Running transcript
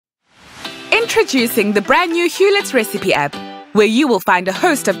Introducing the brand new Huletts Recipe App, where you will find a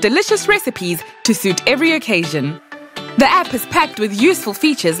host of delicious recipes to suit every occasion. The app is packed with useful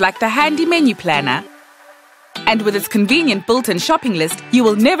features like the handy menu planner. And with its convenient built-in shopping list, you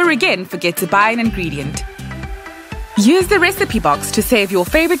will never again forget to buy an ingredient. Use the recipe box to save your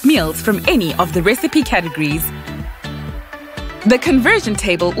favorite meals from any of the recipe categories. The conversion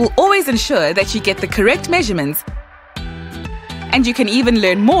table will always ensure that you get the correct measurements. And you can even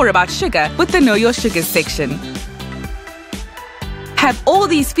learn more about sugar with the Know Your Sugars section. Have all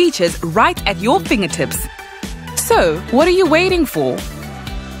these features right at your fingertips. So, what are you waiting for?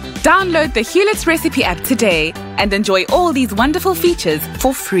 Download the Huletts Recipe app today and enjoy all these wonderful features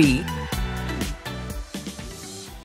for free.